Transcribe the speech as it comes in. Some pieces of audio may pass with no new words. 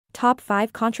Top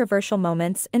 5 Controversial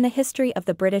Moments in the History of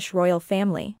the British Royal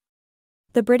Family.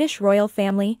 The British royal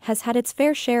family has had its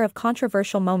fair share of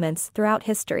controversial moments throughout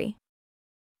history.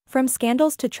 From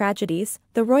scandals to tragedies,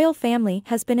 the royal family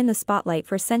has been in the spotlight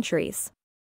for centuries.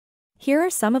 Here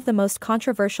are some of the most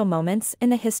controversial moments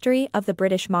in the history of the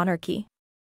British monarchy.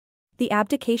 The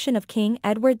abdication of King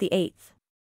Edward VIII.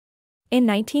 In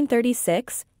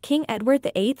 1936, King Edward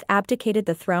VIII abdicated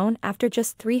the throne after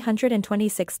just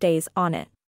 326 days on it.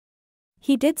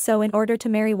 He did so in order to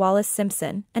marry Wallis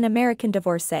Simpson, an American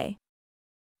divorcee.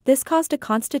 This caused a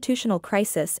constitutional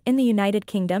crisis in the United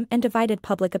Kingdom and divided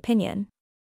public opinion.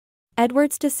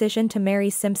 Edward's decision to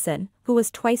marry Simpson, who was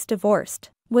twice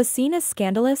divorced, was seen as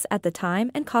scandalous at the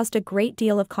time and caused a great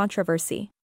deal of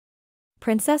controversy.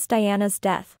 Princess Diana's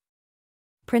death.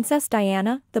 Princess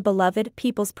Diana, the beloved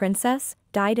People's Princess,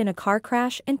 died in a car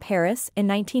crash in Paris in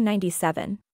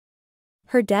 1997.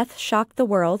 Her death shocked the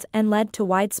world and led to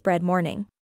widespread mourning.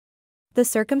 The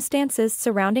circumstances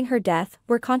surrounding her death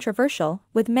were controversial,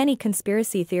 with many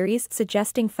conspiracy theories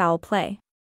suggesting foul play.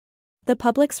 The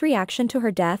public's reaction to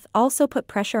her death also put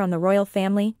pressure on the royal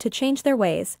family to change their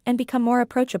ways and become more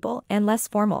approachable and less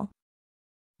formal.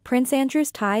 Prince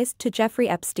Andrew's ties to Jeffrey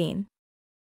Epstein.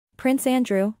 Prince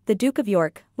Andrew, the Duke of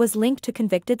York, was linked to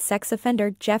convicted sex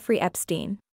offender Jeffrey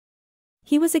Epstein.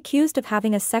 He was accused of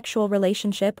having a sexual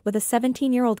relationship with a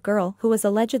 17-year-old girl who was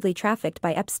allegedly trafficked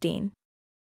by Epstein.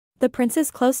 The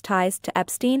prince's close ties to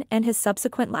Epstein and his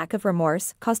subsequent lack of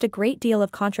remorse caused a great deal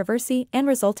of controversy and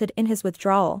resulted in his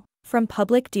withdrawal from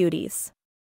public duties.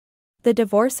 The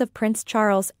divorce of Prince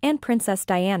Charles and Princess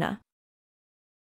Diana.